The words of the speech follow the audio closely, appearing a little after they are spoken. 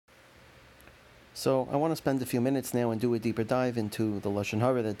So I want to spend a few minutes now and do a deeper dive into the Lashon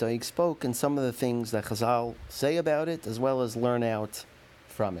Hara that Doeg spoke and some of the things that Chazal say about it, as well as learn out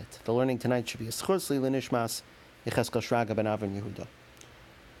from it. The learning tonight should be a schus li l'nishmas Yecheskel Shraga ben Avram Yehuda.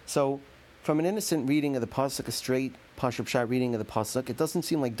 So, from an innocent reading of the pasuk, a straight Pashup Pshat reading of the pasuk, it doesn't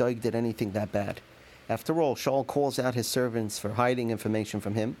seem like Doeg did anything that bad. After all, Shaul calls out his servants for hiding information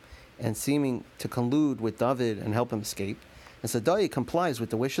from him and seeming to collude with David and help him escape. And so Doeg complies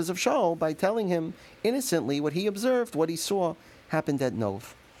with the wishes of Shaul by telling him innocently what he observed, what he saw happened at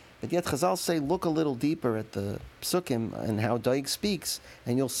Nov. But yet Chazal say, look a little deeper at the psukim and how Doeg speaks,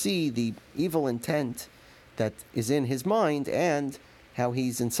 and you'll see the evil intent that is in his mind and how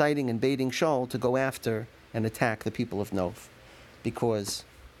he's inciting and baiting Shaul to go after and attack the people of Nov. Because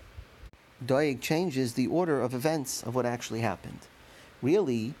Doeg changes the order of events of what actually happened.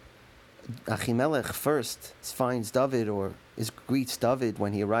 Really, Achimelech first finds David greets David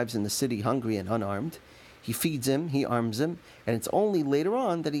when he arrives in the city hungry and unarmed. He feeds him, he arms him, and it's only later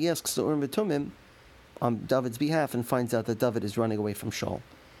on that he asks the Urim V'Tumim on David's behalf and finds out that David is running away from Shaul.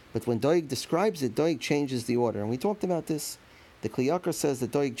 But when Doeg describes it, Doeg changes the order, and we talked about this. The Kli Yakar says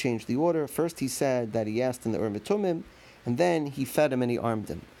that Doeg changed the order. First he said that he asked in the Urim V'Tumim, and then he fed him and he armed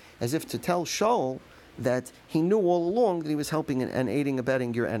him, as if to tell Shaul that he knew all along that he was helping and aiding and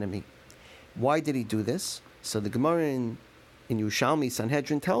abetting your enemy. Why did he do this? So the Gemara in Yerushalmi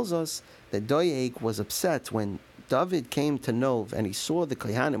Sanhedrin tells us that Doeg was upset when David came to Nov and he saw the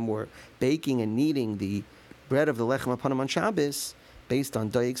Kohanim were baking and kneading the bread of the Lechem Apanim on Shabbos based on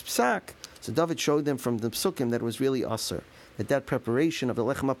Doeg's psak. So David showed them from the psukim that it was really aser, that preparation of the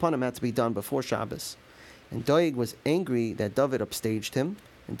Lechem Apanim had to be done before Shabbos. And Doeg was angry that David upstaged him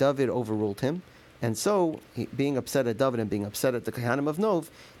and David overruled him. And so, being upset at David and being upset at the Kohanim of Nov,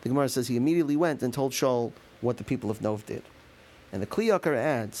 the Gemara says he immediately went and told Shaul what the people of Nov did. And the Kli Yakar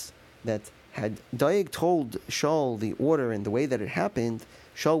adds that had Doeg told Shaul the order and the way that it happened,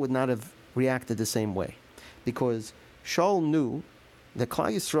 Shaul would not have reacted the same way. Because Shaul knew that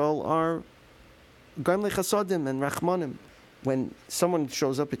Klal Yisrael are Garmei Chasadim and Rachmanim. When someone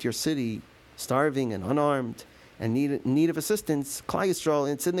shows up at your city starving and unarmed and need of assistance, Klal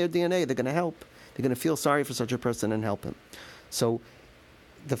Yisrael, it's in their DNA, they're going to help. They're going to feel sorry for such a person and help him. So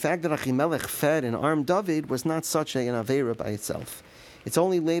the fact that Achimelech fed and armed David was not such an Aveira by itself. It's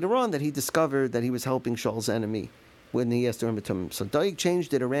only later on that he discovered that he was helping Shaul's enemy when he asked Urim V'Tumim. So Doeg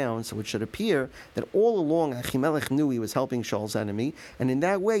changed it around so it should appear that all along Achimelech knew he was helping Shaul's enemy, and in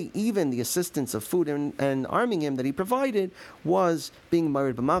that way even the assistance of food and arming him that he provided was being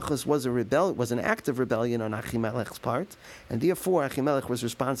married b'malchus, was an act of rebellion on Achimelech's part, and therefore Achimelech was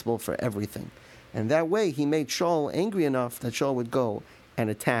responsible for everything. And that way he made Shaul angry enough that Shaul would go and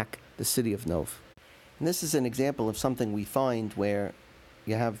attack the city of Nov. And this is an example of something we find where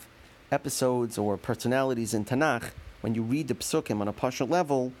you have episodes or personalities in Tanakh, when you read the psukim on a partial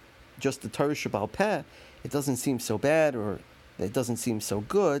level, just the Torah Shebal Peh, it doesn't seem so bad or it doesn't seem so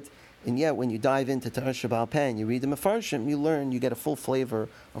good. And yet, when you dive into Torah Shebal Peh and you read the Mefarshim, you get a full flavor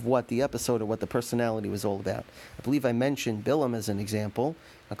of what the episode or what the personality was all about. I believe I mentioned Bilam as an example,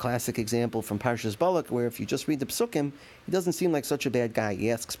 a classic example from Parshas Balak, where if you just read the Psukim, he doesn't seem like such a bad guy.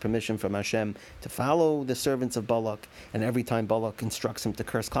 He asks permission from Hashem to follow the servants of Balak, and every time Balak instructs him to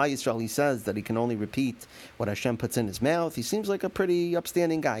curse Klal Yisrael, he says that he can only repeat what Hashem puts in his mouth. He seems like a pretty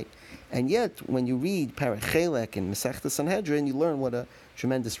upstanding guy. And yet, when you read Parach Chelek in Masechta Sanhedrin, you learn what a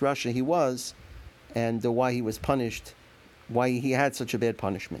tremendous Rasha he was, and why he was punished, why he had such a bad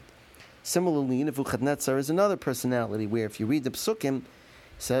punishment. Similarly, Nebuchadnezzar is another personality where if you read the Psukim,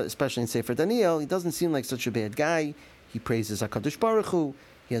 especially in Sefer Daniel, he doesn't seem like such a bad guy. He praises HaKadosh Baruch Hu,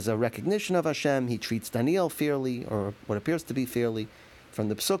 he has a recognition of Hashem, he treats Daniel fairly, or what appears to be fairly. From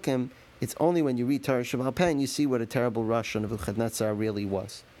the Psukim, it's only when you read Torah Shebal Peh you see what a terrible Rasha Nebuchadnezzar really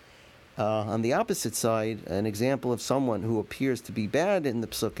was. On the opposite side, an example of someone who appears to be bad in the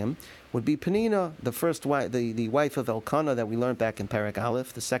Psukim would be Penina, the first wife, the wife of Elkanah that we learned back in Parak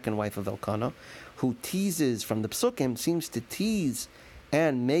Aleph, the second wife of Elkanah, who teases from the Psukim, seems to tease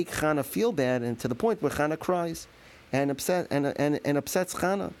and make Chana feel bad, and to the point where Chana cries and upsets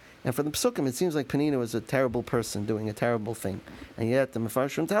Chana. And for the Psukim, it seems like Penina was a terrible person doing a terrible thing. And yet the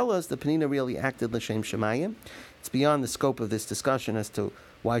Mefarshim tell us that Penina really acted l'shem Shemayim. It's beyond the scope of this discussion as to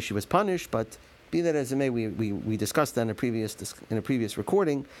why she was punished, but be that as it may, we discussed that in a previous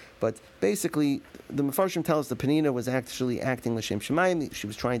recording. But basically, the Mefarshim tells us that Penina was actually acting l'shem Shemayim. She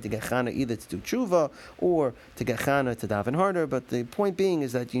was trying to get Chana either to do tshuva or to get Chana to daven harder. But the point being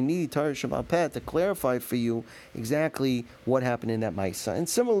is that you need Torah Shebal Peh to clarify for you exactly what happened in that Maisa. And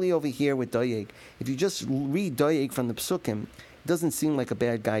similarly over here with Doeg, if you just read Doeg from the Psukim doesn't seem like a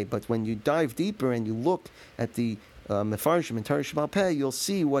bad guy, but when you dive deeper and you look at the Mefarshim and Torah Sheba'al Peh, you'll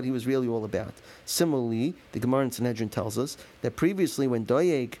see what he was really all about. Similarly, the Gemara in Sanhedrin tells us that previously when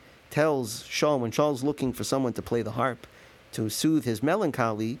Doeg tells Shaul, when Shaul's looking for someone to play the harp to soothe his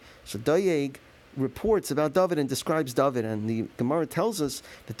melancholy, so Doeg reports about David and describes David, and the Gemara tells us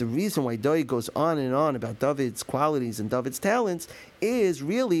that the reason why Doeg goes on and on about David's qualities and David's talents is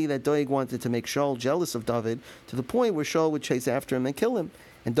really that Doeg wanted to make Shaul jealous of David to the point where Shaul would chase after him and kill him.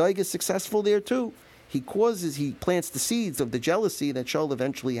 And Doeg is successful there too. He plants the seeds of the jealousy that Shaul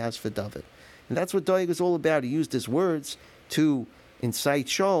eventually has for David. And that's what Doeg is all about. He used his words to incite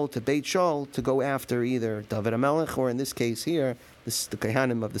Shaul, to bait Shaul to go after either David HaMelech, or in this case here, the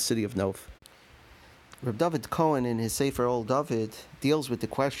Kohanim of the city of Nov. Reb David Cohen, in his Sefer Old David, deals with the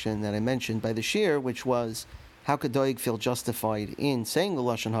question that I mentioned by the Shir, which was, how could Doeg feel justified in saying the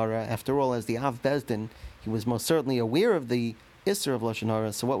Lashon Hara? After all, as the Av Bezdin, he was most certainly aware of the Isser of Lashon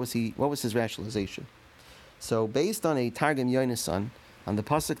Hara, so what was his rationalization? So, based on a Targum Yonasan, on the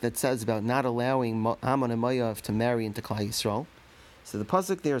pasuk that says about not allowing Ammon and Moav to marry into Klal Yisrael, so the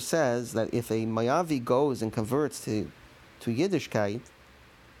pasuk there says that if a Moavi goes and converts to Yiddishkeit,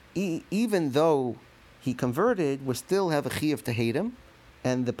 even though he converted, we still have a chiyuv to hate him,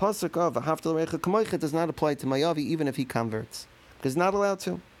 and the pasuk of Ahavta l'recha kamocha does not apply to Moavi even if he converts, because he's not allowed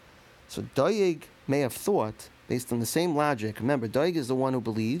to. So Doeg may have thought, based on the same logic, remember, Doeg is the one who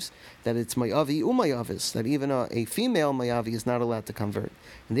believes that it's Moavi u'Moavis, that even a female Moavi is not allowed to convert,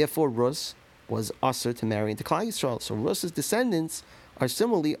 and therefore Rus was usher to marry into Klal Yisrael. So Rus's descendants are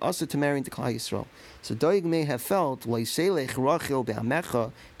similarly usher to marry into Klal Yisrael. So Doeg may have felt Loiselech Rachel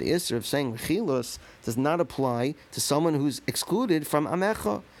be'amecha, the Isser of saying Rechilus does not apply to someone who's excluded from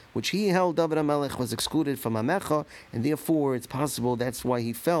Amecha, which he held David HaMelech was excluded from Amecha, and therefore it's possible that's why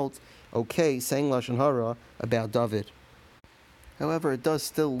he felt okay saying Lashon Hara about David. However, it does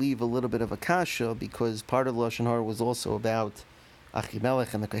still leave a little bit of a kasha, because part of Lashon Hara was also about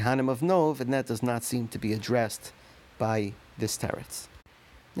Achimelech and the Kohanim of Nov, and that does not seem to be addressed by this teretz.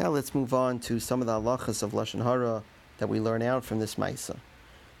 Now let's move on to some of the halachas of Lashon Hara that we learn out from this Maisa.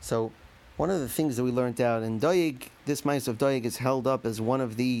 So, one of the things that we learned out in Doeg, this Maisa of Doeg is held up as one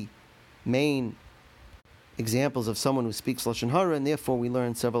of the main examples of someone who speaks Lashon Hara, and therefore we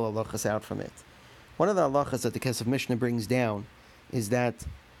learn several halachas out from it. One of the halachas that the Kesef Mishnah brings down is that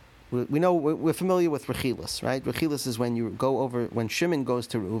we know we're familiar with Rechilus, right? Rechilus is when Shimon goes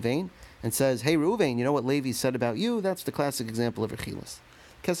to Reuven and says, "Hey Reuven, you know what Levi said about you?" That's the classic example of Rechilus.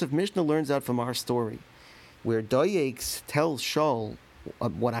 Kesef Mishnah learns out from our story, where Doeg tells Shaul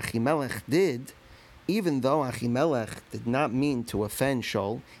what Achimelech did, even though Achimelech did not mean to offend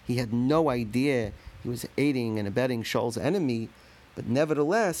Shaul. He had no idea he was aiding and abetting Shaul's enemy, but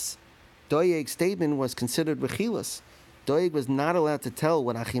nevertheless, Doeg's statement was considered Rechilus. Doeg was not allowed to tell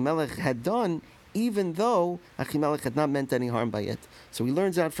what Achimelech had done, even though Achimelech had not meant any harm by it. So he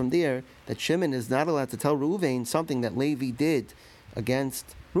learns out from there that Shimon is not allowed to tell Reuven something that Levi did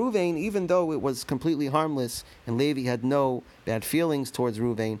against Reuven, even though it was completely harmless and Levi had no bad feelings towards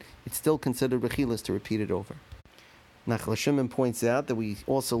Reuven. It's still considered Rechilus to repeat it over. Nachal Shimon points out that we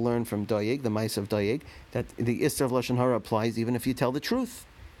also learn from Doeg, the Maisa of Doeg, that the Isser of Lashon Hara applies even if you tell the truth.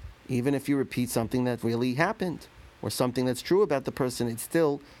 Even if you repeat something that really happened, or something that's true about the person, it's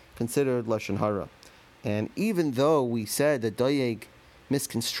still considered Lashon Hara. And even though we said that Doeg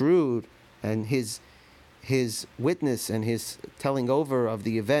misconstrued and his witness and his telling over of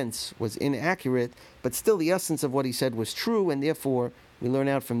the events was inaccurate, but still the essence of what he said was true, and therefore we learn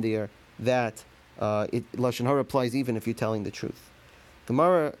out from there that Lashon Hara applies even if you're telling the truth.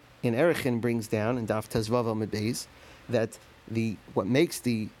 Gemara in Erechin brings down in Daf Tezvav Amud Beis that what makes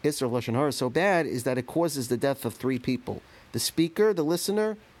the Isser of Lashon Hara so bad is that it causes the death of 3 people: the speaker, the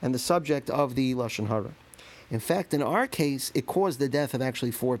listener, and the subject of the Lashon Hara. In fact, in our case, it caused the death of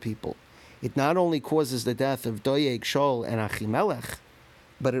actually 4 people. It not only causes the death of Doeg, Shaul, and Achimelech,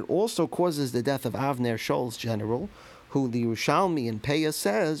 but it also causes the death of Avner, Shaul's general, who the Yerushalmi in Peah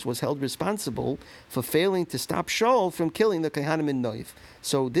says was held responsible for failing to stop Shaul from killing the Kohanim in Nov.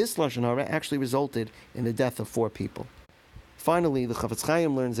 So this Lashon Hara actually resulted in the death of 4 people. Finally, the Chafetz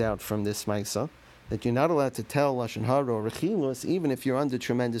Chaim learns out from this Maisa that you're not allowed to tell Lashon Hara or Rechilus even if you're under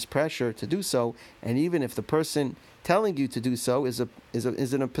tremendous pressure to do so, and even if the person telling you to do so is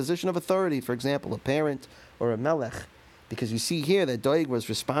in a position of authority, for example, a parent or a melech. Because you see here that Doeg was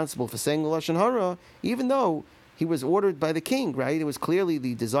responsible for saying the Lashon Hara, even though he was ordered by the king, right? It was clearly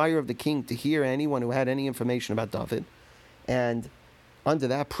the desire of the king to hear anyone who had any information about David. And under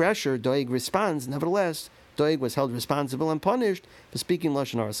that pressure, Doeg responds. Nevertheless, Doeg was held responsible and punished for speaking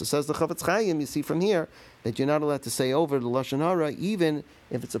Lashon Hara. So says the Chafetz Chaim, you see from here that you're not allowed to say over the Lashon Hara, even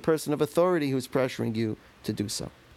if it's a person of authority who's pressuring you to do so.